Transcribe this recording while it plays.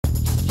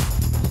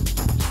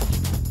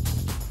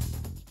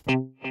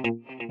Well,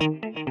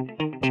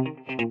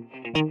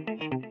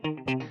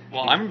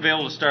 I'm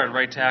available to start at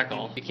right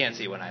tackle. You can't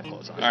see when I have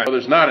clothes on. All right. Well,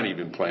 there's not an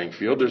even playing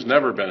field. There's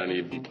never been an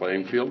even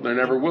playing field. There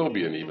never will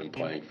be an even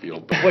playing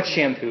field. What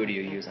shampoo do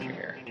you use on your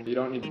hair? You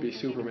don't need to be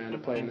Superman to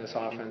play in this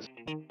offense.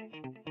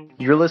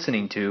 You're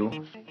listening to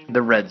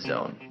The Red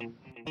Zone.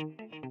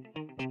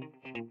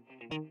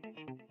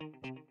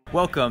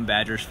 Welcome,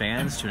 Badgers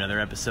fans, to another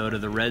episode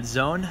of The Red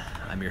Zone.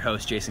 I'm your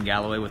host, Jason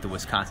Galloway with the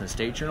Wisconsin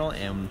State Journal,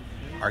 and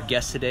our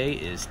guest today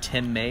is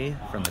Tim May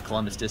from the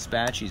Columbus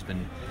Dispatch. He's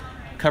been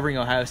covering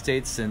Ohio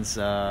State since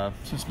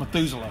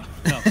Methuselah.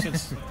 No,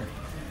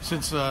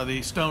 since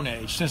the Stone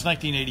Age, since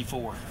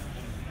 1984.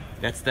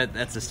 That's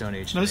the Stone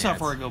Age. No, this is how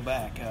far I go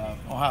back.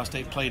 Ohio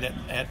State played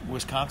at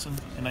Wisconsin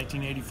in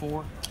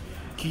 1984.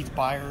 Keith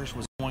Byers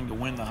was going to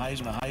win the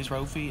Heisman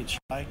Trophy at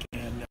Shrike,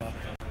 and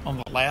on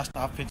the last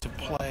offensive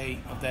play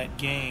of that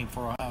game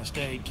for Ohio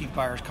State, Keith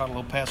Byers caught a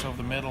little pass over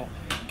the middle.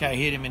 Guy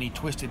hit him, and he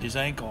twisted his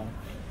ankle.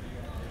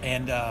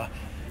 And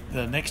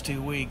the next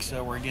 2 weeks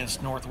were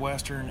against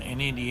Northwestern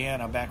and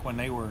Indiana, back when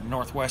they were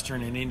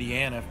Northwestern and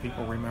Indiana, if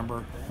people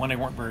remember, when they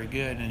weren't very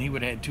good. And he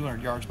would have had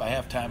 200 yards by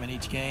halftime in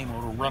each game,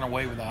 or would have run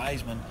away with the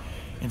Heisman.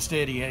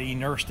 Instead, he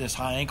nursed this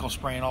high ankle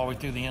sprain all the way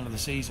through the end of the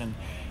season.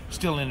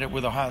 Still ended up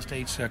with Ohio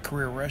State's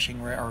career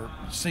rushing or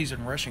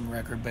season rushing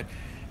record, but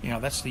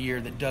that's the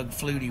year that Doug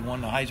Flutie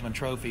won the Heisman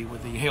Trophy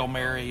with the Hail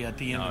Mary at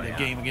the end of the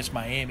game against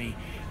Miami,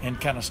 and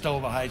kind of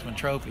stole the Heisman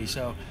Trophy.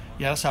 So,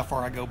 yeah, that's how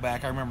far I go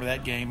back. I remember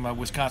that game,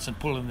 Wisconsin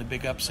pulling the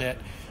big upset,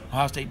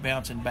 Ohio State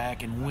bouncing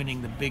back and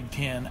winning the Big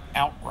Ten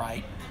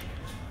outright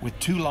with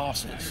 2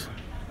 losses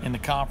in the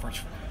conference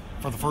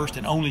for the first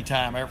and only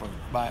time ever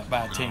by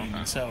a team.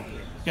 And so,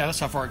 yeah, that's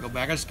how far I go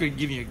back. I just going to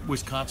give you a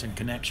Wisconsin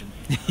connection.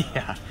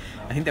 Yeah,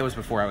 I think that was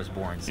before I was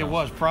born. So. It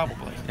was,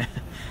 probably.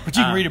 But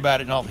you can read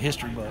about it in all the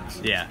history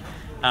books. Yeah.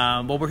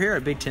 Well, we're here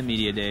at Big Ten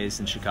Media Days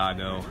in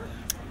Chicago.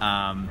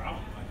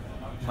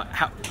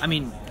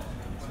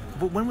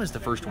 When was the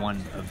first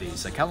one of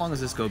these? Like, how long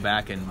does this go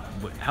back, and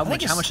how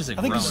much has it grown?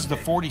 I think this is the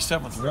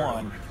 47th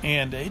one,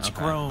 and it's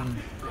grown.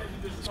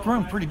 It's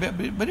grown pretty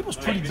big, but it was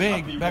pretty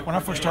big back when I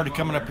first started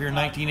coming up here in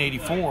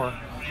 1984.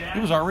 It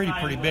was already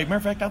pretty big. Matter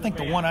of fact, I think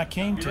the one I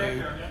came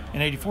to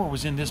in '84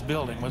 was in this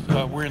building.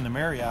 We're in the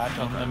Marriott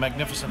on the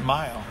Magnificent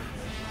Mile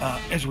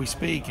as we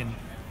speak, and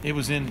it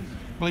was in.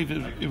 I believe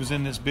it was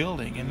in this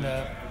building, and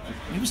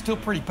it was still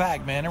pretty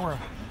packed, man. There were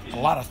a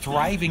lot of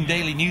thriving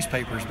daily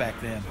newspapers back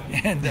then,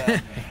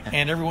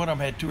 and every one of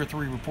them had 2 or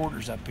 3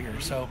 reporters up here,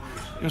 so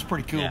it was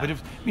pretty cool. Yeah. But it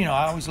was,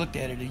 I always looked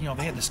at it. They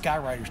had the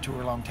Skywriters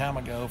tour a long time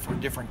ago for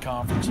different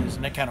conferences,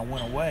 and that kind of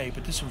went away.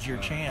 But this was your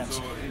chance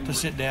to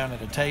sit down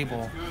at a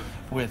table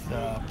with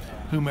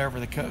whomever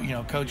the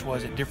coach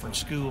was at different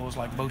schools,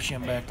 like Bo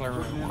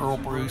Schembechler, Earl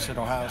Bruce at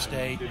Ohio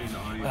State,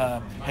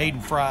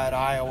 Hayden Fry at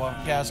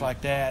Iowa, guys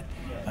like that.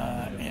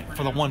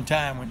 For the one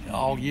time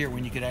all year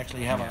when you could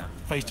actually have a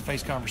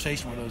face-to-face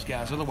conversation with those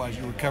guys. Otherwise,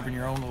 you were covering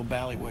your own little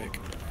ballywick.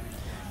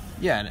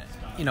 Yeah,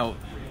 and,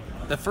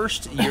 the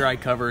first year I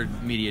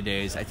covered Media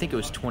Days, I think it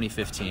was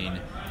 2015,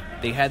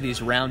 they had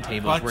these round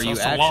tables where you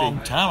actually... a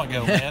long time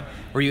ago, man.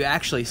 where you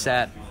actually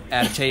sat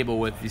at a table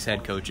with these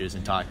head coaches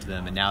and talked to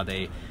them, and now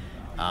they...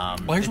 well,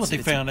 here's what they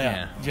found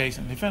out,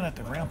 Jason. They found out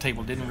the round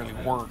table didn't really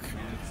work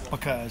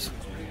because...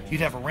 You'd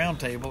have a round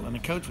table, and the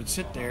coach would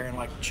sit there, and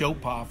like Joe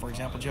Pa, for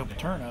example, Joe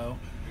Paterno,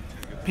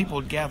 people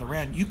would gather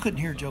around. You couldn't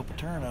hear Joe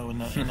Paterno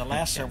in the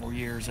last several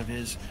years of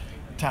his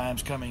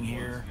times coming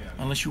here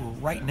unless you were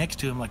right next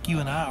to him, like you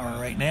and I are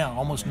right now,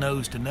 almost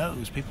nose to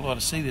nose. People ought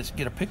to see this,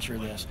 get a picture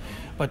of this.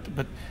 But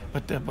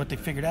what they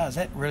figured out is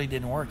that really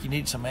didn't work. You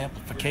need some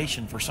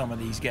amplification for some of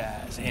these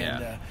guys.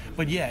 And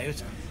but you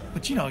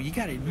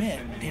got to admit,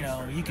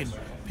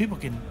 people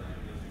can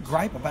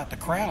gripe about the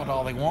crowd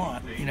all they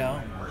want,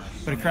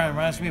 But it kind of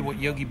reminds me of what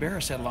Yogi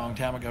Berra said a long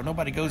time ago.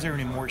 Nobody goes there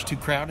anymore. It's too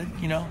crowded,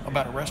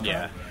 about a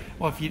restaurant. Yeah.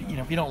 Well, if you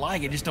don't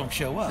like it, just don't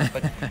show up.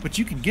 But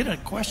you can get a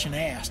question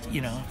asked,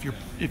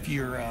 if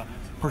you're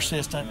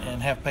persistent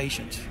and have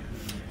patience.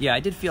 Yeah, I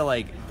did feel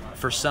like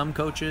for some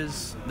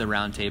coaches, the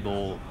round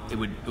table it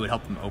would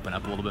help them open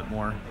up a little bit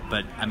more.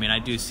 But I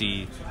do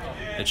see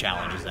the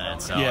challenges in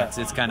it. So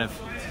it's kind of.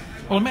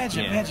 Well,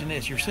 imagine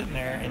this. You're sitting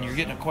there and you're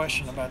getting a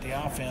question about the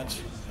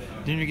offense.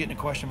 Then you're getting a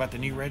question about the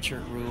new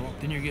redshirt rule.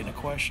 Then you're getting a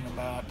question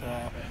about,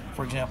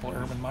 for example,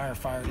 Urban Meyer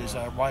fired his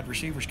wide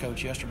receivers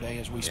coach yesterday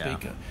as we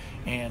speak.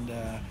 And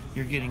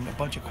you're getting a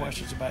bunch of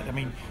questions about,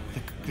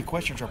 the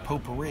questions are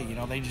potpourri.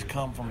 They just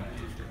come from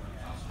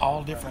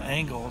all different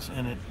angles,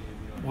 and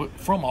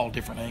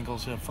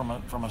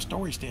from a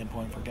story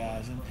standpoint for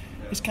guys. And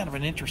it's kind of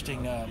an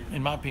interesting,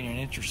 in my opinion, an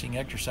interesting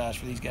exercise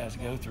for these guys to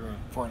go through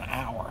for an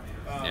hour.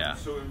 Yeah.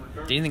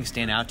 Did anything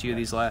stand out to you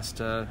these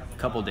last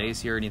couple of days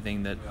here?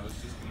 Anything that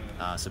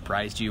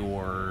surprised you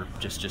or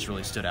just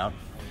really stood out?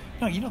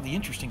 No, the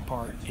interesting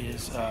part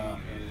is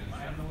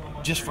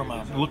just from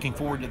looking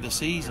forward to the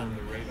season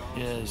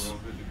is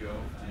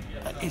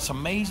it's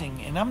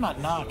amazing, and I'm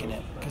not knocking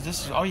it because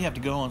this is all you have to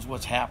go on is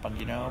what's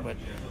happened, but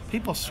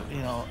people,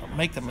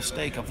 make the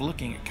mistake of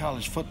looking at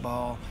college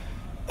football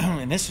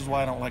and this is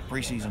why I don't like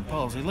preseason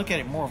polls. They look at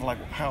it more of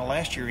like how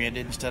last year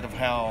ended instead of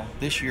how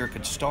this year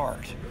could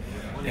start.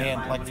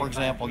 And like, for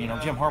example,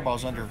 Jim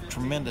Harbaugh's under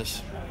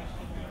tremendous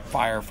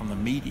fire from the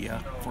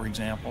media, for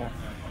example,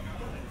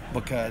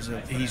 because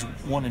he's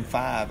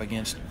 1-5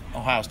 against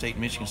Ohio State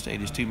and Michigan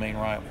State, his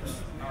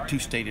two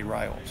stated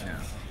rivals.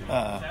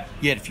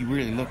 Yet if you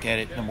really look at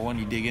it, number one,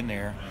 you dig in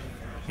there,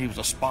 he was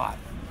a spot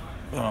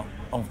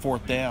on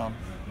fourth down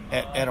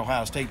at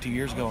Ohio State 2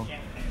 years ago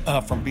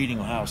from beating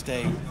Ohio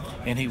State,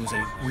 and he was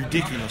a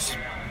ridiculous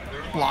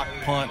block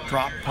punt,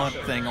 drop punt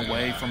thing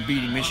away from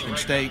beating Michigan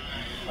State.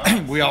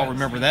 We all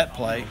remember that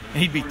play,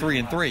 and he'd be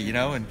 3-3,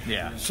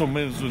 and so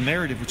it was a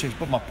narrative would change.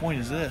 But my point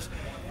is this,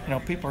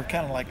 people are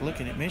kind of like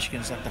looking at Michigan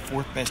as like the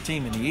fourth best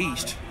team in the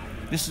East.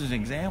 This is an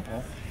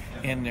example,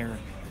 and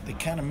they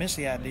kind of miss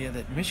the idea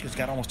that Michigan's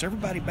got almost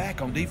everybody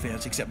back on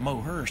defense except Mo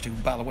Hurst, who,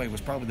 by the way,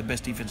 was probably the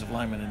best defensive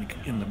lineman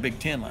in the Big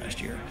Ten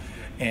last year,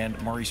 and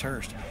Maurice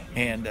Hurst,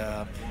 and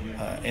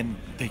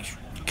they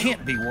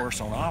can't be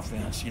worse on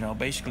offense.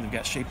 Basically they've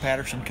got Shea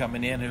Patterson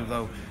coming in, who,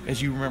 though,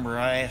 as you remember,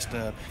 I asked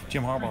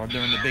Jim Harbaugh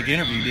during the big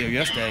interview deal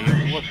yesterday,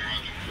 what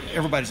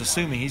everybody's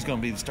assuming he's going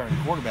to be the starting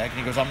quarterback, and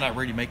he goes, I'm not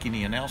ready to make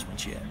any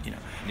announcements yet.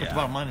 But the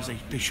bottom line is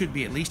they should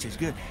be at least as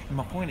good. And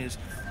my point is,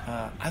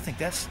 I think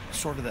that's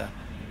sort of the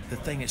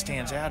thing that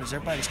stands out, is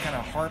everybody's kind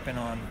of harping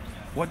on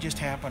what just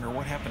happened or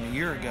what happened a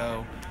year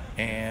ago,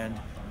 and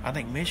I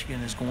think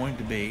Michigan is going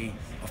to be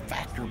a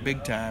factor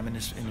big time in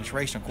this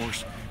race. And of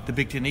course, the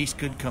Big Ten East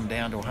could come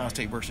down to Ohio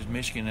State versus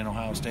Michigan in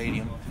Ohio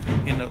Stadium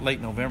in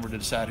late November to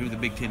decide who the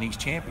Big Ten East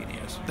champion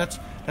is. That's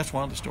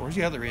one of the stories.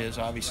 The other is,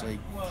 obviously,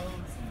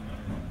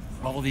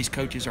 all of these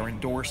coaches are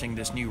endorsing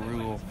this new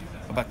rule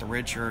about the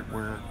red shirt,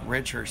 where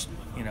red shirts,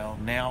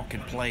 now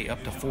can play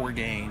up to 4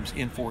 games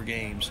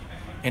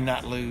and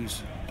not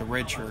lose the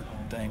red shirt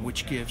thing,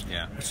 which gives,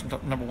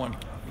 number one,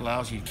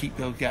 allows you to keep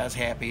those guys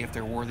happy if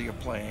they're worthy of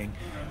playing.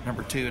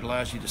 Number two, it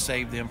allows you to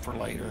save them for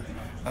later.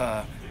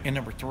 And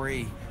number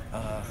three,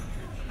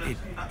 it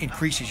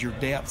increases your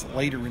depth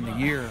later in the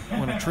year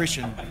when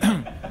attrition,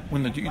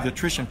 when the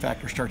attrition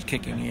factor starts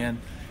kicking in.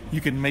 You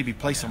can maybe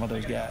play some of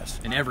those guys.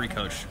 And every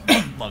coach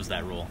loves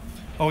that rule.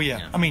 Oh,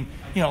 yeah. I mean,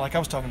 like I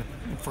was talking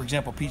to, for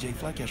example, P.J.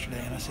 Fleck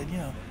yesterday, and I said,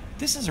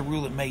 this is a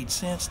rule that made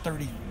sense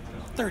 30,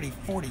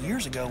 40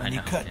 years ago when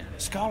you cut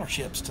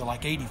scholarships to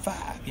like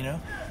 85,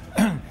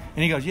 And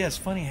he goes, it's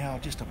funny how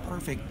just a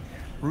perfect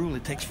rule,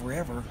 it takes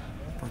forever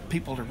for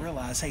people to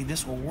realize, hey,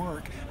 this will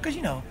work. Because,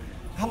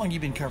 how long you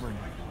been covering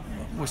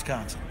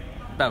Wisconsin?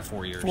 About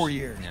 4 years. 4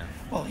 years. Yeah.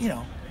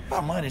 Well,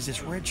 bottom line is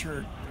this red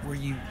shirt where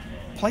you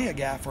play a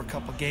guy for a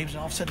couple of games and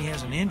all of a sudden he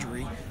has an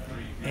injury,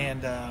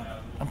 and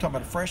I'm talking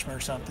about a freshman or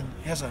something,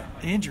 has an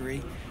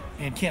injury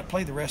and can't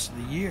play the rest of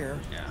the year.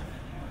 Yeah.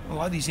 A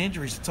lot of these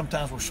injuries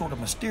sometimes were sort of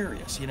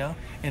mysterious,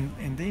 and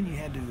then you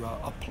had to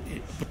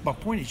but my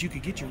point is, you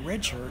could get your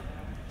red shirt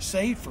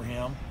saved for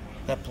him,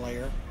 that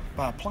player,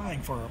 by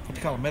applying for what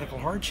they call a medical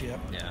hardship.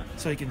 Yeah.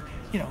 So he can,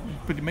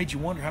 but it made you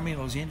wonder how many of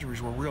those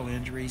injuries were real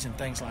injuries and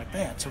things like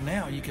that. So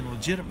now you can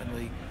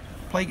legitimately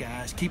play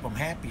guys, keep them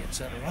happy,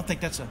 etc. I think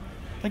that's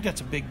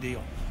a big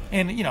deal.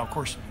 And of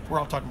course, we're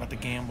all talking about the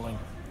gambling,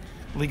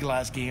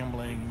 legalized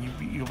gambling.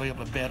 You'll be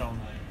able to bet on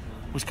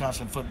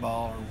Wisconsin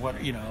football or what,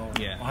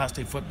 Ohio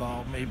State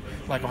football. Maybe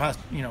like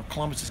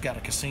Columbus has got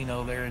a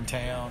casino there in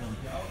town,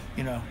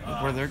 and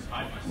where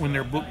when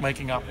their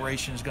bookmaking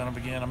operation is going to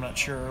begin, I'm not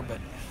sure, but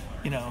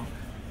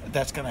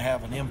that's going to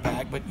have an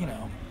impact. But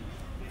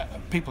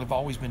people have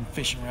always been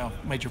fishing around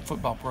major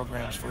football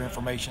programs for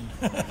information.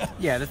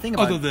 Yeah, the thing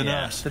about other than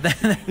us,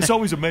 it's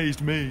always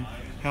amazed me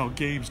how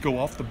games go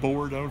off the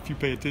board. I don't know if you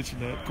pay attention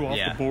to that. Go off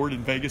the board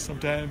in Vegas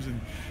sometimes,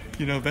 and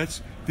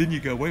then you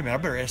go, wait a minute, I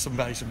better ask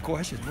somebody some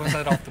questions. What's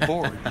that off the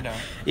board?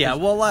 Yeah,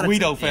 well, a lot of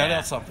Guido found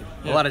out something.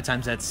 Yeah. A lot of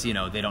times that's they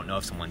don't know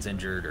if someone's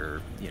injured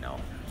or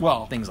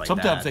things like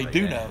sometimes that. They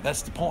do know.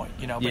 That's the point.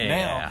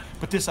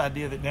 But this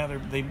idea that now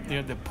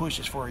the push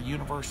is for a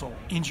universal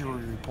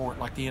injury report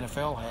like the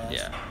NFL has.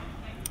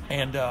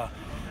 Yeah.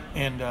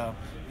 And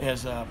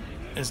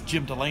as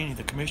Jim Delaney,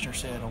 the commissioner,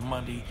 said on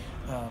Monday,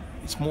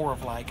 it's more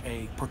of like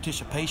a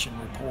participation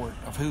report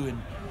of who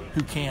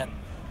can't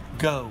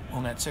go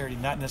on that Saturday,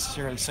 not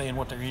necessarily saying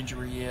what their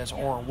injury is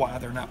or why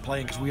they're not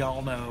playing, because we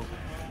all know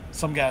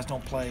some guys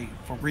don't play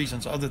for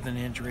reasons other than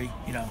injury,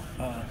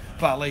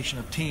 violation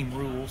of team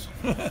rules,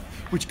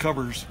 which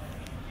covers,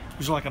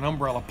 there's like an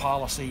umbrella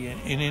policy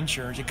in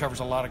insurance. It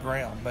covers a lot of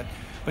ground. But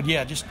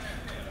yeah, just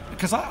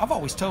because I've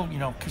always told,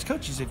 because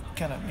coaches have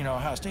kind of,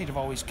 Ohio State have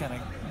always kind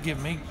of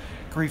given me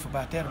grief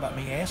about that, about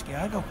me asking.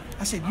 I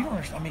said, you don't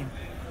understand. I mean,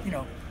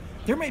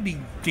 there may be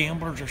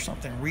gamblers or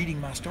something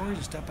reading my stories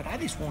and stuff, but I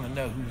just want to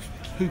know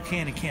who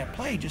can and can't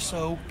play, just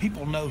so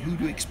people know who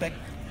to expect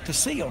to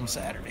see on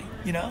Saturday.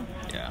 Yeah.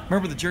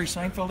 Remember the Jerry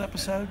Seinfeld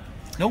episode?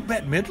 No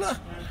Bette Midler?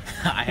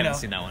 I haven't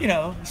seen that one.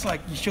 It's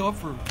like you show up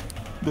for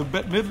the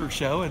Bette Midler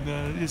show,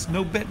 and it's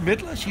no Bette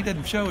Midler. She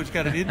doesn't show. It's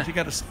got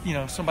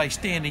somebody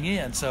standing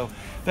in. So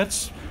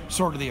that's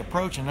sort of the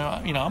approach, and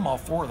I'm all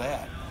for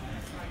that.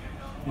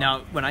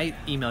 Now, when I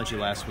emailed you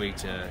last week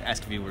to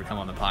ask if you would come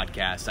on the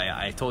podcast,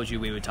 I told you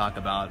we would talk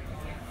about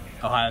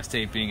Ohio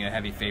State being a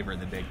heavy favorite in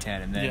the Big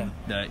Ten. And then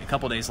a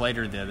couple days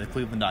later, the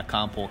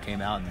Cleveland.com poll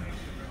came out,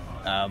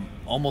 and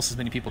almost as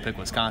many people picked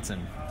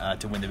Wisconsin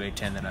to win the Big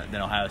Ten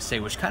than Ohio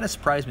State, which kind of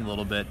surprised me a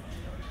little bit.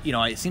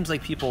 It seems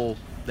like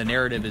the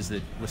narrative is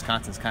that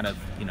Wisconsin's kind of,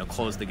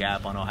 closed the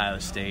gap on Ohio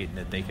State and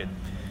that they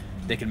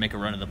could make a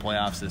run in the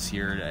playoffs this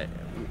year.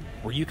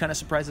 Were you kind of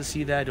surprised to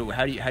see that? Or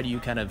how do you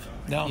kind of,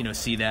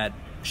 see that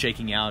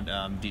shaking out?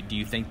 Do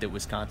you think that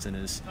Wisconsin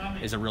is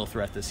a real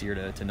threat this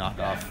year to knock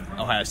off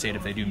Ohio State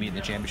if they do meet in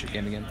the championship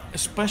game again?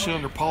 Especially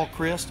under Paul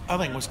Chryst, I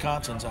think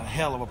Wisconsin's a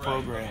hell of a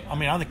program. I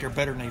mean, I think they're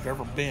better than they've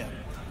ever been.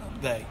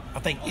 I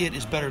think it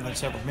is better than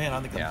it's ever been. I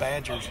think the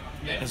Badgers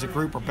as a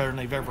group are better than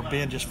they've ever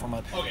been, just from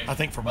a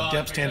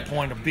depth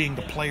standpoint of being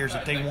the players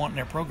that they want in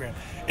their program.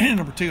 And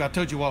number two, I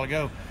told you a while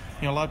ago,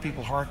 a lot of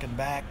people harken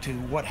back to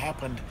what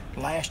happened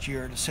last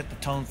year to set the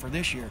tone for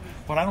this year.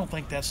 But I don't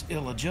think that's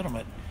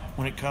illegitimate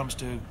when it comes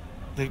to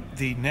the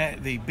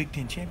Big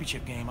Ten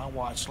championship game I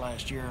watched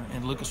last year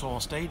in Lucas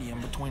Oil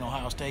Stadium between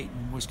Ohio State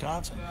and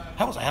Wisconsin.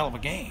 That was a hell of a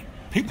game.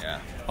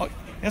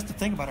 That's the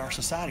thing about our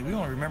society. We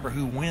only remember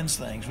who wins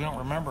things. We don't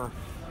remember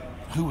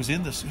who was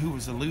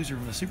the loser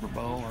in the Super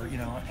Bowl,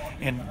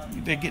 and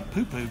they get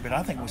poo-pooed. But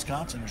I think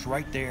Wisconsin is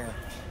right there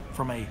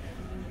from a,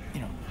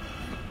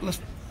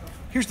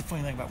 here's the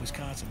funny thing about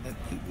Wisconsin, that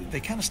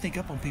they kind of sneak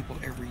up on people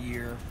every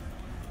year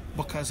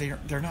because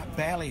they're not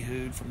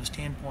ballyhooed from the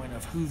standpoint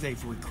of who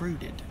they've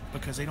recruited,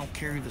 because they don't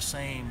carry the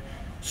same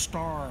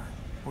star,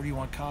 what do you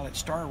want to call it,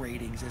 star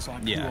ratings as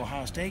who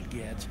Ohio State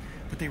gets,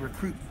 but they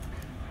recruit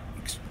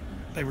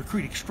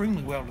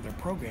extremely well to their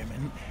program.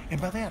 And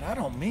by that, I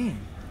don't mean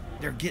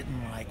they're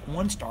getting like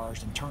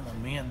 1-stars and turn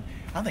them in.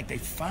 I think they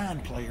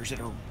find players that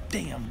are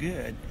damn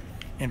good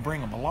and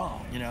bring them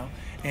along,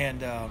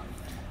 And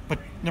but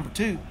number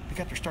two, they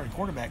got their starting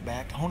quarterback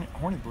back,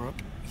 Hornibrook.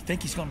 You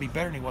think he's going to be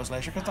better than he was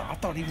last year? Because I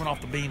thought he went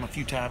off the beam a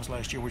few times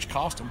last year, which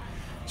cost him,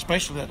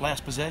 especially that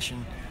last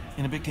possession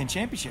in the Big Ten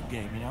championship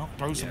game.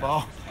 Throws the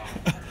ball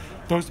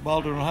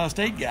to an Ohio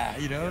State guy.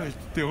 Is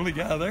the only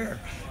guy there.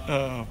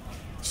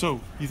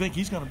 So you think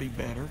he's going to be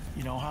better?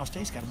 Ohio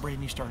State's got a brand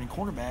new starting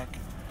quarterback,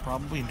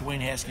 probably in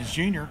Dwayne Haskins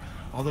Jr.,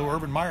 although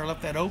Urban Meyer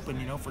left that open,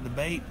 for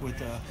debate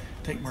with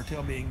Tate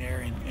Martell being there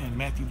and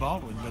Matthew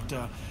Baldwin.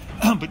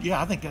 But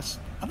yeah, I think that's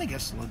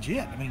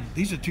legit. I mean,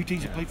 these are the two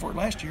teams that played for it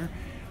last year.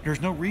 There's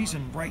no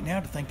reason right now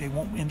to think they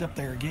won't end up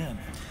there again.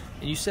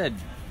 And you said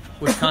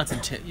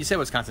Wisconsin.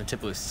 Wisconsin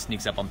typically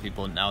sneaks up on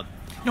people now.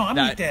 No, I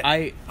meant that.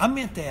 I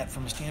meant that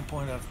from the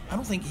standpoint of I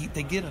don't think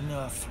they get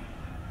enough.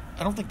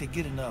 I don't think they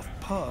get enough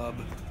pub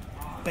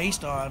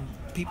based on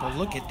people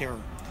look at their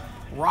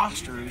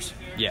rosters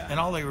and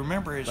all they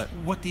remember is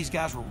what these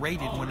guys were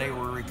rated when they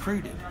were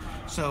recruited.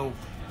 So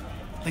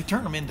they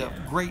turn them into a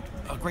great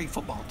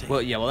football team.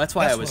 Well, that's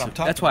why I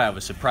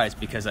was surprised,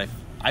 because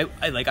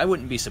I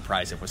wouldn't be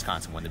surprised if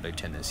Wisconsin won the Big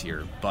Ten this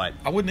year, but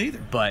I wouldn't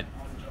either. But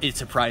it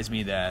surprised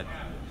me that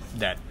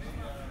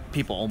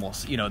people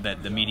almost,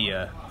 that the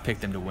media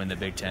picked them to win the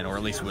Big Ten, or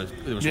at least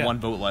it was one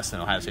vote less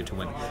than Ohio State to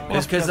win.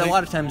 Because a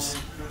lot of times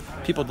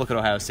people look at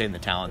Ohio State and the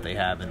talent they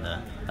have and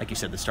like you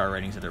said, the star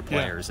ratings of their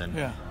players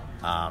and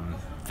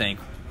think,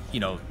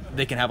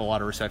 they can have a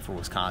lot of respect for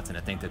Wisconsin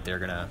and think that they're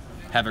going to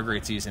have a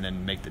great season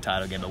and make the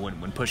title game. But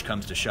when push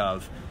comes to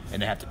shove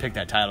and they have to pick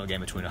that title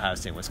game between Ohio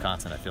State and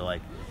Wisconsin, I feel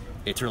like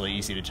it's really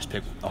easy to just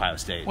pick Ohio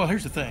State. Well,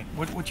 here's the thing.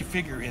 What you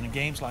figure in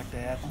games like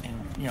that,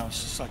 and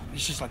it's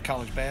just like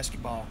college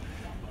basketball,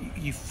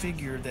 you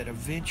figure that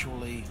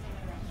eventually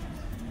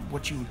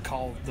what you would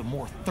call the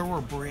more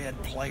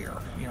thoroughbred player,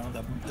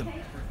 the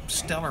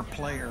stellar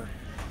player,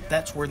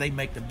 that's where they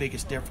make the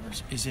biggest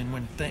difference, is in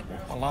when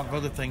a lot of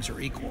other things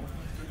are equal.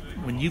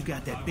 When you've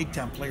got that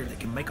big-time player that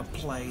can make a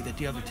play that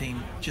the other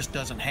team just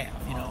doesn't have,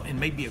 and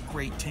maybe a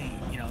great team,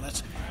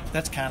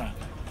 that's kind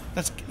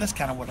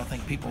of what I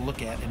think people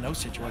look at in those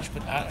situations.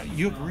 But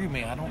you agree with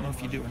me? I don't know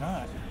if you do or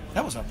not.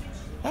 That was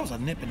a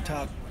nip and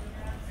tuck,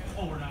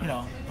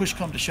 push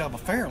come to shove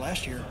affair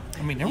last year.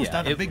 I mean, there was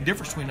not a big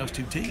difference between those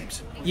two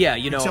teams. Yeah,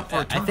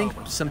 I think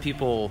some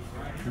people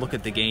look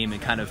at the game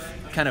and kind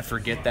of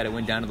forget that it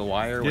went down to the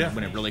wire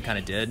when it really kind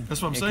of did.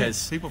 That's what I'm saying.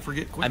 People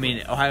forget quickly. I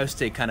mean, Ohio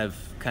State kind of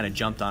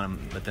jumped on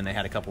them, but then they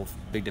had a couple of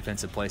big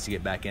defensive plays to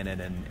get back in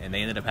it, and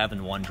they ended up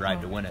having one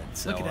drive to win it.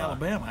 So, look at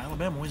Alabama.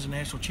 Alabama wins the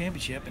national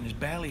championship and is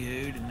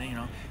ballyhooed,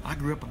 and I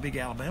grew up a big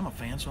Alabama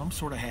fan, so I'm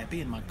sort of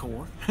happy in my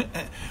core.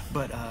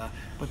 But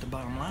the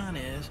bottom line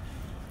is,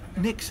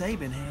 Nick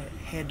Saban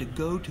had to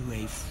go to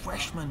a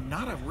freshman,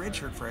 not a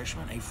redshirt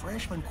freshman, a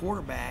freshman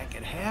quarterback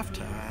at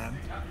halftime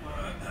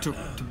to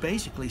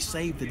basically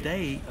save the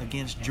day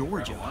against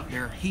Georgia,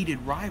 their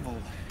heated rival.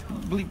 I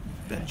believe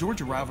that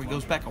Georgia rivalry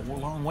goes back a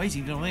long ways,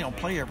 even though they don't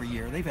play every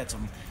year. They've had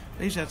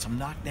some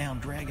knockdown,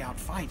 drag-out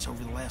fights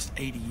over the last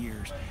 80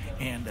 years,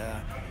 and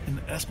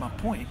that's my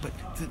point.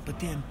 But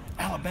then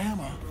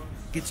Alabama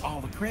gets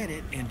all the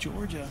credit, and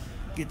Georgia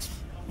gets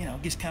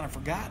kind of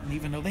forgotten,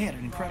 even though they had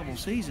an incredible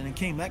season and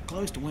came that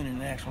close to winning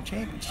the national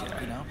championship.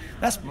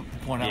 That's the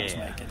point I was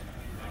making.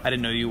 I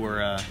didn't know you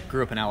were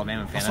grew up an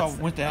Alabama fan.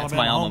 Went to Alabama. That's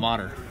my alma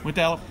mater. Went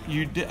to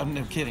You did? I'm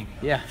no kidding.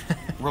 Yeah.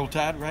 Roll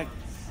Tide, right?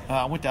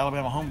 I went to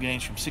Alabama home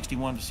games from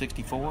 '61 to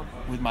 '64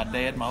 with my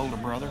dad, my older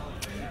brother.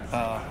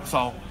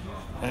 Saw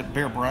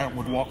Bear Bryant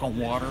would walk on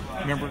water.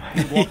 Remember,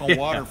 he'd walk on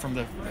water from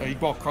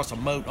he'd walk across a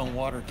moat on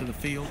water to the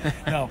field.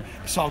 No,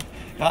 so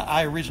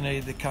I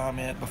originated the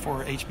comment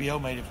before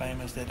HBO made it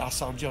famous that I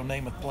saw Joe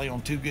Namath play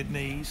on two good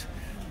knees.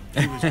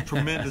 He was a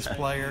tremendous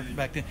player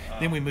back then.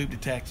 Then we moved to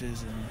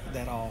Texas and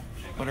that all,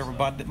 whatever.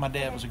 My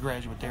dad was a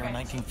graduate there in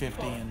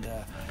 1950, and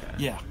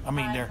yeah, I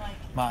mean,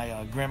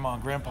 my grandma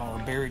and grandpa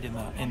are buried in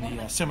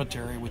the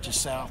cemetery, which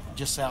is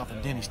just south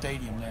of Denny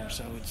Stadium there.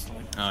 So it's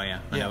like, oh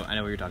yeah, I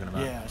know what you're talking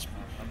about. Yeah,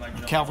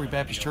 Calvary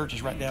Baptist Church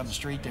is right down the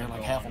street there,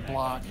 like half a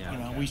block. Yeah. You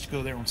know, we used to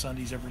go there on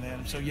Sundays every now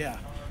and then. So yeah,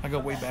 I go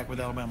way back with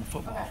Alabama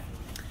football.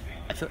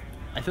 I feel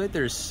like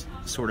there's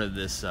sort of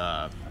this.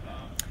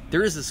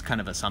 There is this kind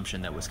of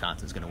assumption that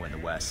Wisconsin's going to win the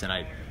West, and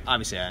I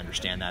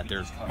understand that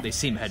they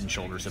seem head and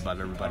shoulders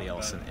above everybody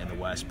else in the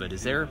West. But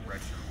is there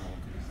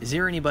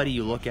anybody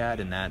you look at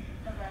in that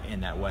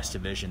West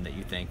division that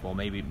you think, well,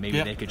 maybe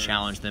they could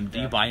challenge them?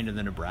 Do you buy into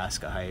the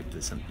Nebraska hype?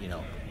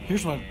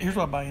 Here's what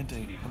I buy into.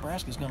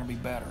 Nebraska's going to be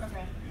better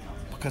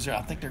because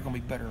I think they're going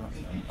to be better.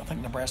 I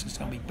think Nebraska's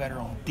going to be better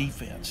on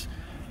defense.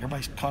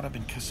 Everybody's caught up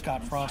in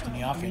Scott Frost in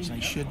the offense,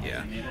 and they should be.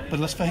 Yeah. But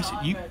let's face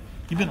it,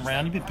 You've been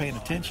around. You've been paying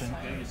attention.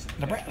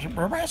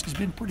 Nebraska's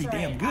been pretty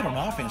damn good on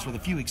offense, with a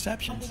few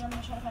exceptions.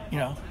 You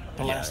know,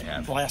 the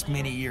last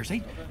many years.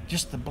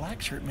 Just the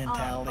black shirt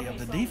mentality of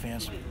the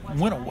defense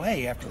went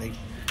away after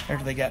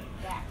they got.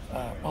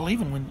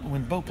 Even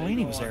when Bo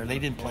Pelini was there, they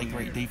didn't play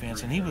great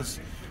defense, and he was,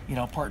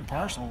 part and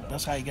parcel.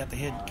 That's how he got the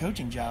head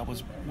coaching job,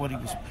 was what he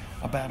was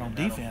about on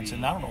defense.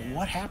 And I don't know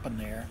what happened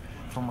there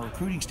from a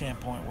recruiting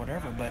standpoint,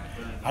 whatever. But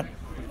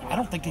I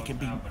don't think they can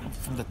be,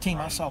 from the team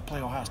I saw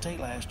play Ohio State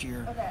last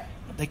year,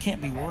 they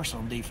can't be worse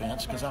on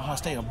defense because Ohio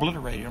State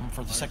obliterated them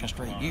for the second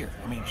straight year.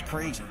 I mean, it's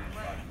crazy.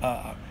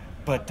 So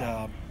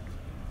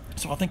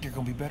I think they're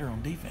going to be better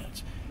on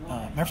defense.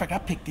 Matter of fact, I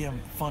picked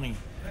them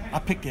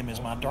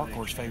as my dark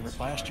horse favorite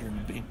last year in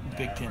the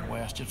Big Ten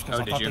West, just because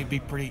I thought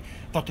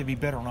they'd be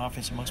better on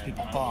offense than most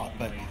people thought.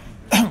 But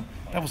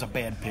that was a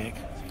bad pick.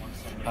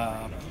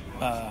 How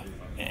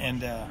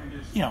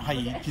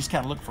you just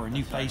kind of look for a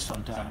new face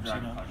sometimes,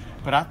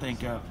 But I think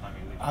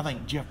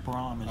Jeff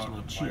Brom is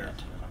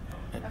legit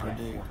at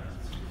Purdue.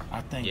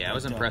 I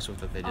was impressed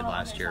with what they did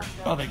last year.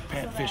 I think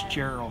Pat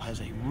Fitzgerald has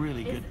a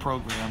really good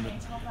program that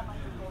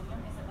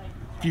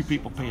few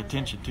people pay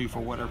attention to for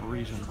whatever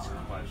reason.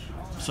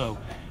 So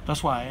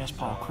that's why I asked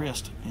Paul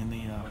Christ in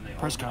the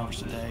press conference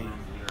today,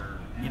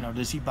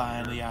 does he buy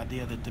into the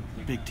idea that the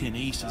Big Ten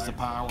East is the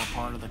power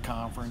part of the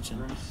conference?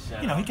 And,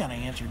 he kind of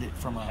answered it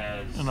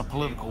in a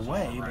political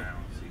way, but,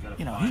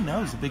 he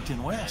knows the Big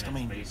Ten West. I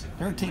mean,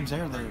 there are teams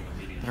there that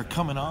are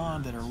coming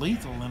on that are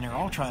lethal, and they're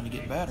all trying to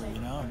get better,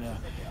 And,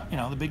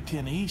 the Big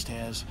Ten East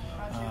has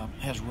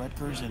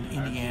Rutgers and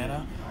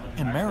Indiana,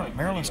 and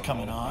Maryland's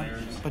coming on.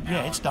 But,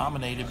 yeah, it's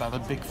dominated by the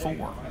Big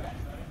Four.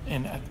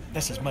 And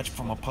that's as much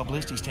from a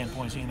publicity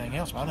standpoint as anything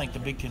else. But I think the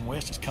Big Ten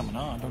West is coming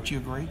on. Don't you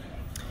agree?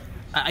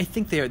 I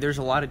think there's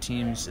a lot of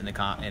teams in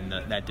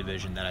that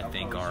division that I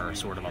think are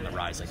sort of on the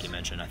rise, like you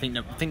mentioned. I think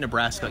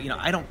Nebraska.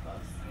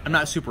 I'm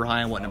not super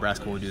high on what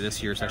Nebraska will do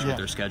this year, especially with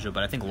their schedule.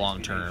 But I think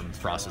long term,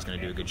 Frost is going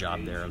to do a good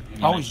job there.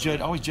 Always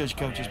judge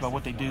coaches by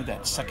what they do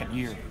that second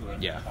year.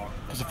 Yeah.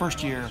 Because the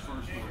first year,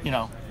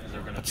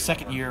 but the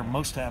second year,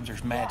 most times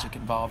there's magic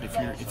involved. If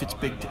it's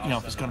big,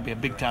 if it's going to be a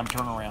big time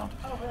turnaround,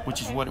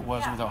 which is what it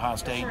was with Ohio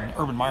State. And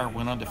Urban Meyer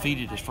went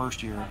undefeated his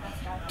first year.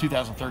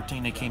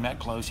 2013, they came that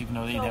close, even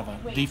though they didn't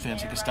have a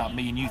defense that could stop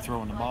me and you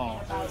throwing the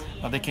ball.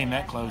 They came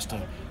that close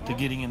to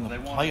getting in the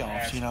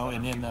playoffs,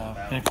 and then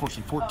and of course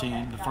in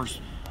 14, the first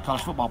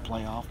college football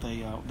playoff,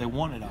 they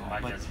won it all.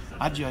 But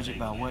I judge it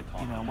by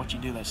what you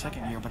do that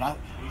second year. But I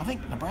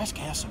think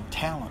Nebraska has some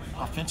talent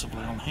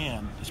offensively on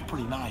hand. It's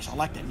pretty nice. I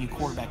like that new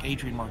quarterback,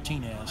 Adrian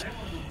Martinez,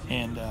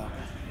 and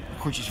of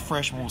course he's a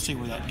freshman. We'll see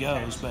where that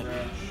goes. But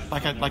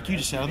like you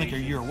just said, I think they're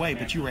a year away.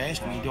 But you were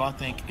asking me, do I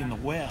think in the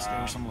West there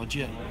are some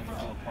legit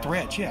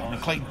threats? Yeah, I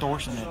mean Clayton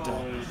Thorson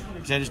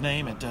is that his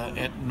name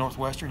at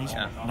Northwestern? He's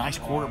a nice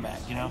quarterback.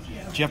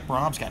 Jeff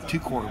Brom's got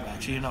two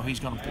quarterbacks. You know he's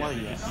going to play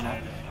yet.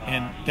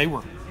 And they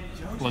were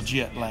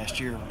legit last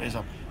year as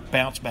a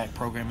bounce back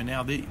program, and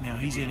now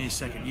he's in his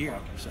second year.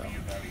 So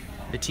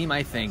the team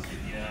I think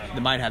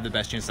that might have the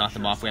best chance to knock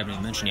them off, we haven't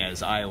even mentioned yet,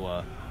 is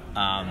Iowa.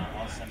 Why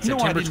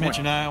I didn't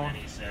mention Iowa?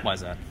 Why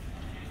is that?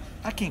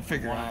 I can't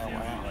figure Iowa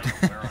out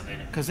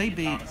because they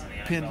beat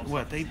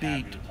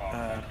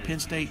Penn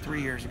State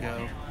 3 years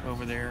ago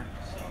over there.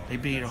 They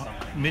beat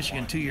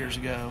Michigan 2 years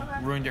ago,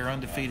 ruined their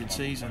undefeated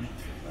season.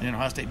 And then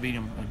Ohio State beat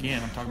them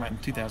again. I'm talking about in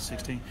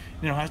 2016. And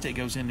then Ohio State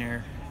goes in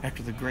there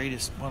after one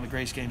of the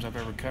greatest games I've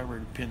ever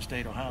covered, Penn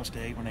State, Ohio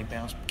State, when they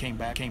came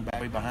back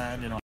way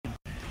behind,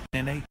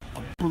 and they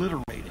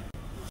obliterated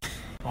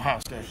Ohio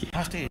State.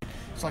 Ohio State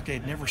it's like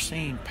they'd never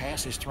seen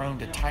passes thrown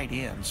to tight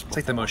ends. It's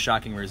like the most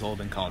shocking result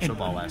in college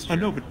football last year.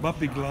 I know, but my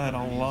big line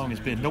all along has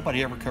been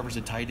nobody ever covers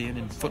a tight end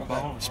in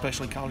football,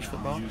 especially college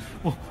football.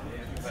 Well,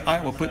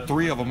 Iowa put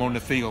 3 of them on the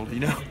field,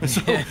 you know.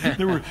 So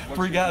there were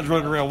 3 guys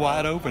running around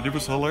wide open. It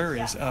was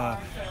hilarious.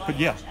 But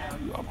yeah,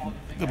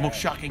 the most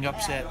shocking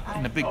upset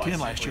in the Big Ten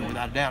last year,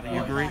 without a doubt. Do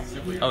you agree?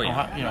 Oh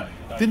yeah. You know,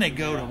 then they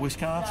go to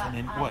Wisconsin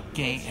and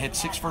had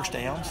 6 first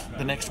downs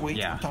the next week.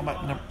 Yeah. I'm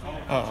talking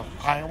about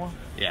Iowa.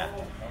 Yeah.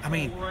 I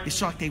mean,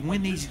 it's like they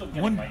win these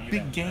one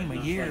big game a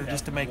year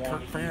just to make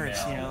Kirk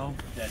Ferentz, you know.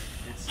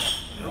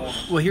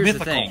 Well, here's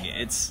mythical. the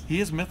thing. He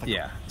is mythical.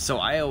 Yeah. So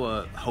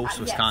Iowa hosts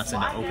Wisconsin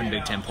to open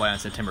Big Ten play on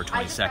September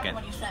 22nd.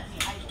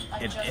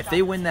 If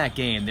they win that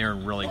game, they're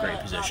in really great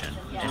position.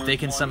 If they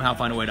can somehow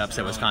find a way to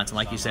upset Wisconsin,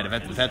 like you said,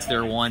 if that's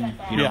their one,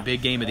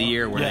 big game of the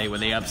year where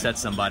they upset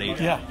somebody,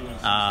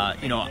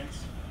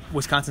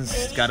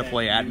 Wisconsin's got to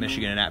play at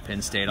Michigan and at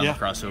Penn State on the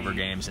crossover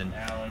games, and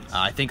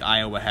I think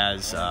Iowa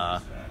has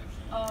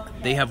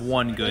they have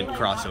one good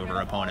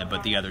crossover opponent,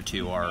 but the other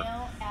 2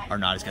 are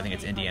not as good. I think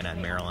it's Indiana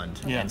and Maryland.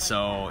 Yeah. And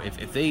so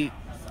if they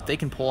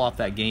can pull off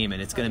that game,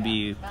 and it's going to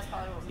be,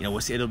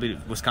 it'll be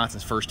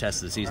Wisconsin's first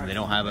test of the season. They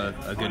don't have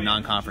a good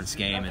non-conference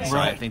game, and so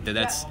I think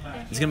there's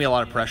going to be a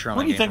lot of pressure on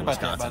the game for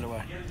Wisconsin. What do you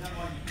think about that, by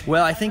the way?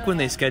 Well, I think when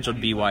they scheduled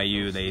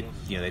BYU,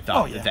 they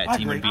thought that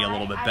team would be a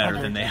little bit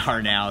better than they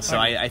are now. So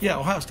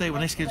Ohio State,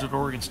 when they scheduled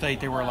Oregon State,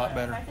 they were a lot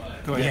better.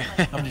 Go ahead.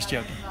 Yeah. I'm just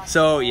joking.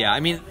 So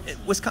I mean,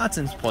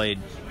 Wisconsin's played.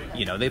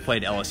 They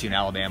played LSU and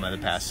Alabama the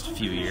past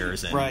few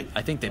years, and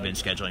I think they've been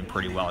scheduling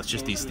pretty well. It's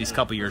just these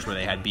couple years where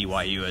they had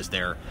BYU as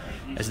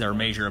their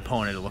major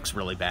opponent, it looks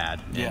really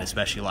bad, and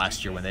especially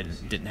last year when they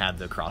didn't have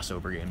the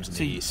crossover games in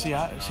the East.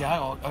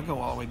 I'll go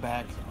all the way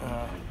back.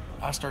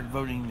 I started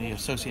voting the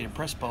Associated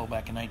Press poll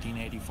back in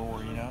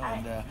 1984,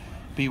 and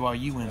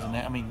BYU wins, and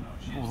that, I mean,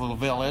 with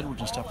Lavelle Edwards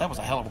and stuff, that was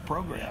a hell of a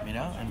program,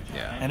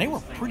 and they were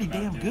pretty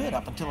damn good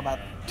up until about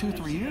 2 or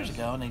 3 years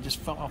ago, and they just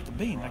fell off the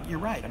beam. Like, you're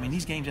right. I mean,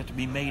 these games have to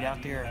be made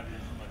out there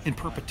in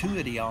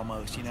perpetuity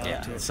almost, to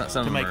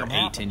make them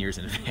happen. 8-10 years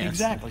in advance.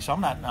 Exactly. So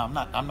I'm not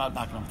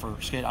knocking them for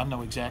schedule. I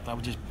know exactly. I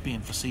was just being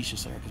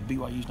facetious there because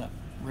BYU's not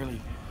really.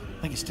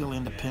 I think it's still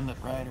independent,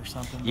 right, or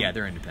something. Yeah,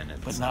 they're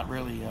independent, but not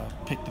really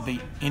picked to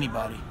beat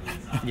anybody.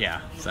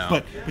 Yeah.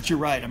 So. But you're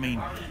right. I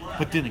mean,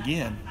 but then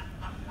again,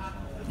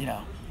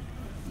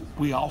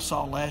 we all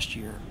saw last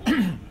year.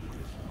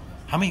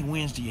 How many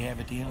wins do you have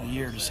at the end of the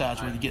year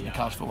decides whether you get in the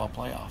college football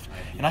playoff?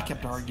 And I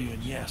kept arguing,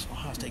 yes,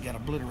 Ohio State got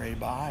obliterated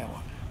by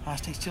Iowa. Ohio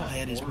State still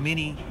had as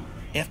many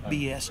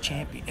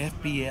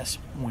FBS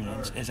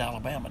wins as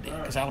Alabama did,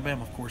 because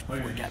Alabama, of course,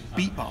 before it got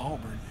beat by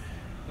Auburn,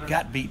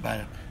 got beat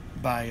by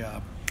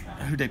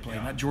who they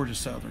played, not Georgia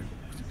Southern.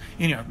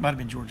 Anyway, it might have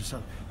been Georgia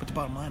Southern. But the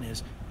bottom line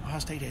is Ohio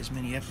State has as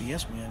many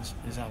FBS wins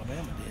as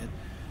Alabama did,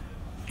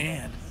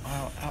 and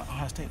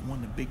Ohio State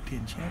won the Big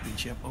Ten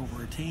championship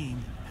over a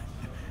team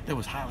that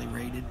was highly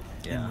rated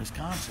in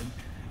Wisconsin.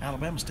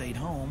 Alabama stayed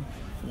home,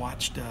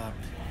 watched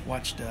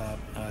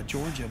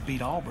Georgia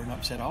beat Auburn,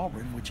 upset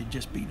Auburn, which had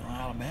just beaten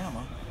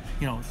Alabama.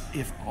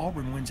 If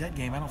Auburn wins that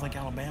game, I don't think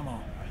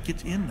Alabama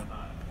gets in the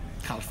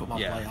college football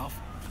playoff.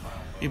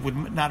 It would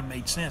not have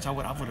made sense. I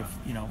would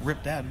have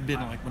ripped that. It'd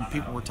been like when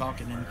people were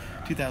talking in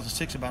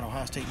 2006 about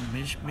Ohio State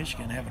and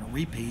Michigan having a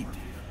repeat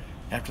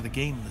after the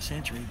game of the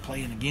century,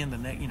 playing again the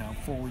next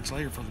 4 weeks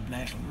later for the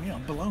national.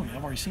 Baloney.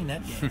 I've already seen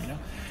that game.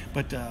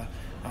 But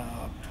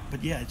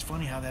yeah, it's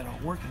funny how that all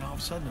worked, and all of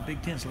a sudden the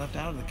Big Ten's left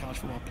out of the college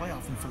football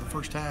playoff, and for the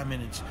first time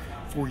in its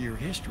 4-year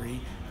history,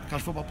 the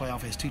college football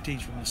playoff has 2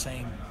 teams from the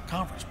same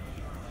conference.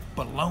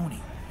 Baloney.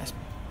 That's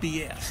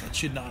BS. That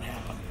should not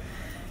happen.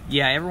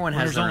 Yeah, everyone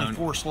has their own. There's only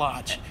 4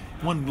 slots.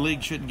 One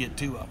league shouldn't get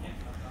 2 of them,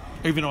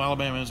 even though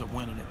Alabama isn't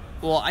winning it.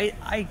 Well,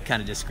 I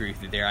kind of disagree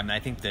with you there. I mean, I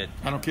think that.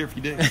 I don't care if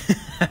you do.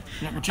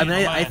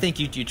 I think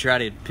you try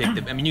to pick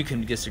them. I mean, you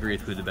can disagree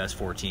with who the best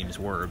 4 teams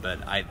were, but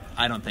I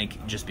don't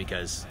think just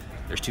because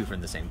there's 2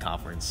 from the same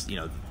conference,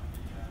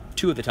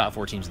 2 of the top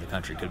 4 teams in the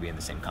country could be in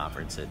the same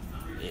conference. It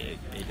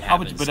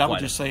happens. I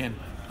was just saying,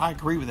 I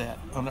agree with that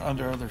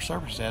under other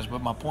circumstances.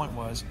 But my point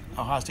was,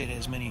 Ohio State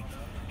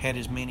had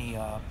as many,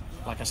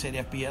 like I said,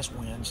 FBS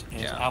wins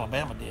as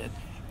Alabama did.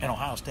 And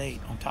Ohio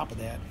State, on top of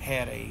that,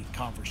 had a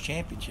conference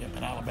championship,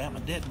 and Alabama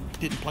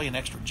didn't play an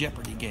extra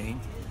Jeopardy game,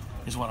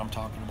 is what I'm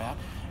talking about.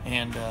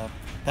 And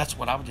that's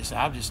what I would just say.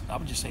 I was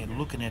just saying,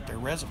 looking at their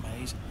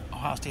resumes,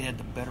 Ohio State had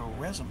the better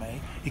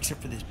resume,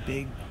 except for this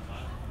big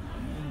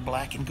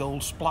black and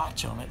gold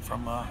splotch on it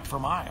from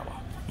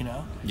Iowa.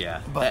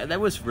 Yeah, but that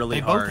was really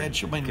they hard.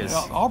 Both had.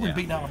 Auburn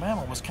beating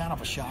Alabama was kind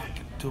of a shock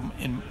to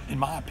in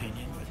my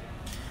opinion. But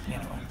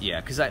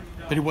yeah, because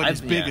but it wasn't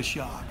as big a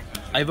shock.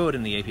 I voted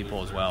in the AP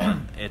poll as well,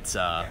 and it's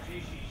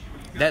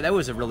that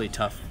was a really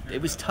tough.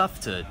 It was tough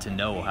to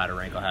know how to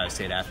rank Ohio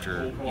State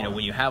after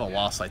when you have a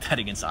loss like that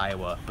against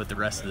Iowa, but the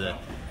rest of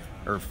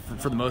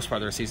for the most part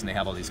of their season they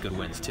have all these good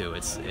wins too.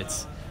 It's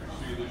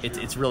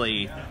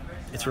really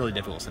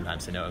difficult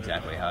sometimes to know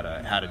exactly how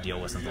to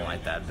deal with something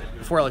like that. But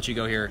before I let you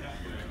go here,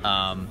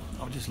 I'm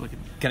just looking.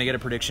 Can I get a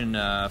prediction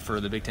for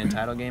the Big Ten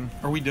title game?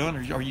 Are we done,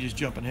 or are you just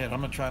jumping ahead?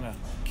 I'm not trying to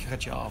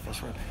cut you off.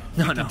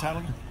 No. Big Ten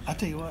title game? I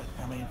tell you what.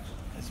 I mean,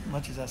 as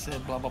much as I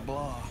said blah blah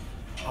blah,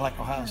 I like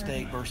Ohio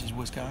State versus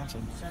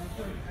Wisconsin,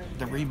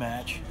 the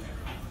rematch.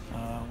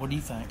 What do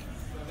you think?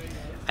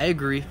 I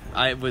agree.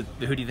 Who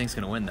do you think's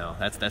going to win though?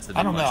 That's the big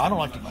I don't know. question. I don't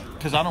like to,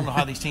 because I don't know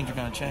how these teams are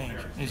going to change.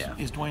 Yeah.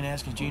 Is Dwayne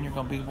Haskins Jr.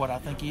 going to be what I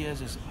think he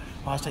is? Is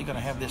Ohio State going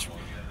to have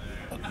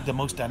the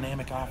most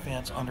dynamic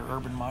offense under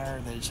Urban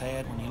Meyer that it's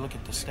had? When you look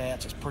at the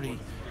stats, it's pretty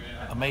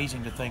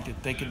amazing to think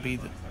that they could be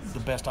the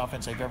best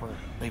offense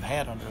they've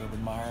had under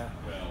Urban Meyer,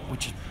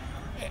 which is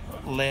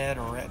led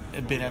or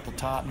had been at the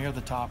top, near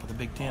the top of the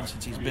Big Ten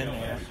since he's been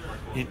there.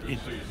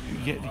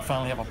 You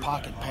finally have a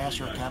pocket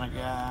passer kind of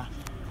guy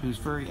who's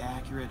very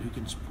accurate, who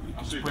can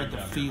spread the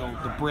field,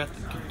 the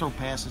breadth, can throw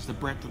passes, the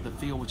breadth of the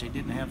field, which they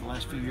didn't have the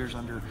last few years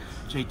under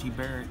J.T.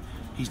 Barrett.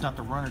 He's not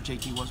the runner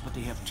J.T. was, but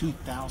they have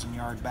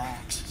 2,000-yard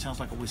backs. Sounds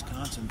like a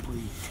Wisconsin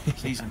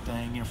pre-season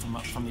thing,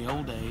 from the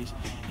old days.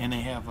 And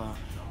they have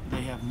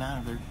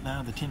 9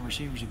 of the 10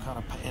 receivers who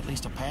caught at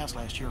least a pass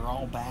last year are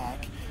all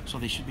back, so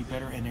they should be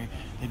better. And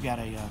they've got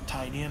a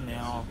tight end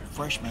now,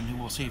 freshman, who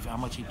we'll see how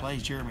much he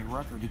plays, Jeremy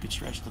Ruckert, who could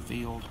stretch the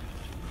field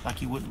like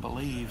you wouldn't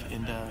believe,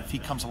 and if he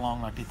comes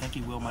along like they think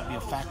he will, might be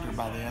a factor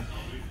by then.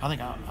 I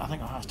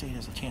think Ohio State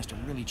has a chance to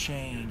really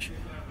change,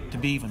 to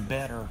be even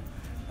better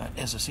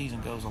as the season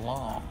goes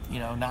along.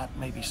 Not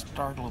maybe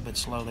start a little bit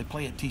slow. They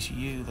play at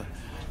TCU the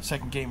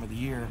second game of the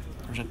year,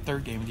 or is it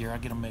third game of the year? I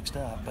get them mixed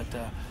up, but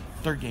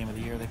third game of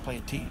the year they play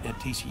at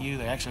TCU.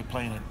 They're actually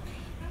playing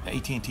at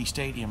AT&T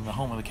Stadium, the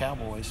home of the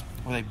Cowboys,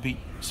 where they beat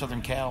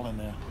Southern Cal in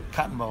the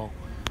Cotton Bowl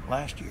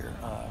last year.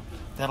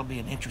 That'll be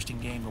an interesting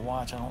game to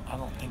watch. I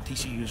don't think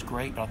TCU is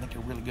great, but I think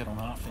they're really good on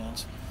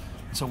offense.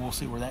 So we'll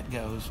see where that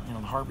goes. The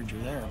harbinger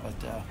there. But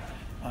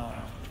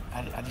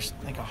I just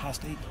think Ohio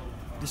State,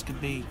 this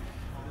could be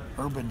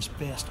Urban's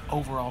best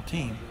overall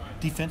team.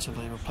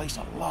 Defensively, they replaced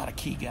a lot of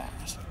key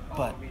guys,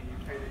 but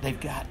they've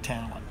got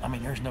talent. I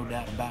mean, there's no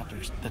doubt about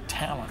there's the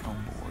talent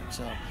on board.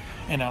 So,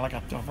 and I've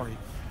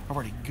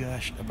already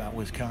gushed about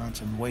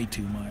Wisconsin way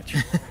too much.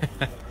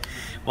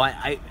 Well,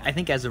 I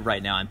think as of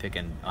right now, I'm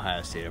picking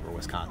Ohio State over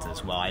Wisconsin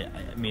as well. I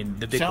mean,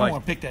 the big question. I don't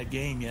want to pick that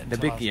game yet.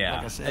 Like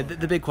I said.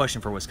 The big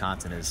question for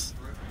Wisconsin is,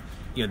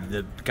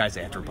 the guys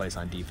they have to replace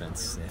on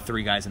defense.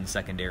 3 guys in the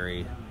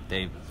secondary.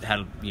 They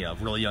had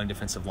really young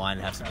defensive line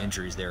and have some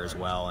injuries there as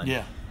well.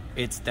 And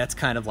that's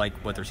kind of like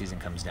what their season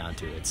comes down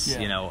to. It's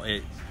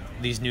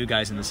these new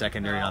guys in the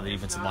secondary and on the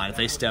defensive line. If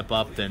they step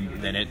up,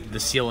 then the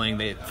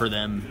ceiling for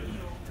them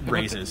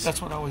raises.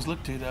 That's what I always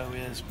look to, though,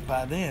 is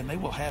by then they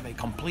will have a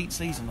complete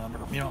season under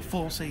them, a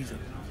full season.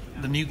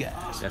 The new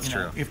guys. That's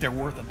true. If they're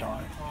worth a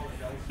darn.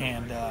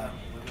 And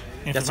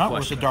if they're not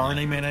worth a darn,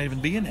 they may not even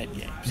be in that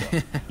game.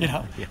 So,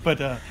 But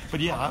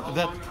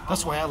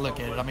that's the way I look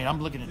at it. I mean,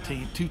 I'm looking at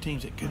two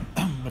teams that could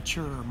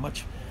mature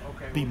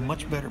be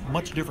much better,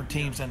 much different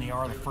teams than they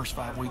are the first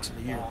 5 weeks of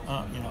the year.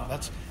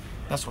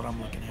 That's what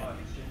I'm looking at.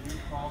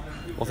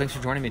 Well, thanks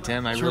for joining me,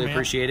 Tim. I really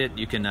appreciate it.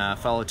 You can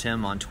follow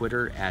Tim on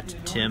Twitter at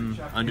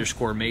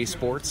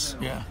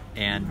Tim_MaySports. Yeah.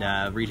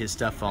 And read his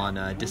stuff on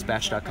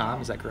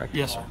dispatch.com. Is that correct?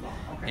 Yes, sir.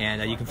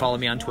 And you can follow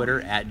me on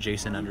Twitter at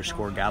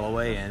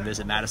Jason_Galloway and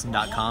visit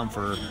madison.com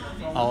for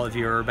all of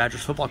your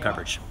Badgers football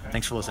coverage.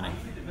 Thanks for listening.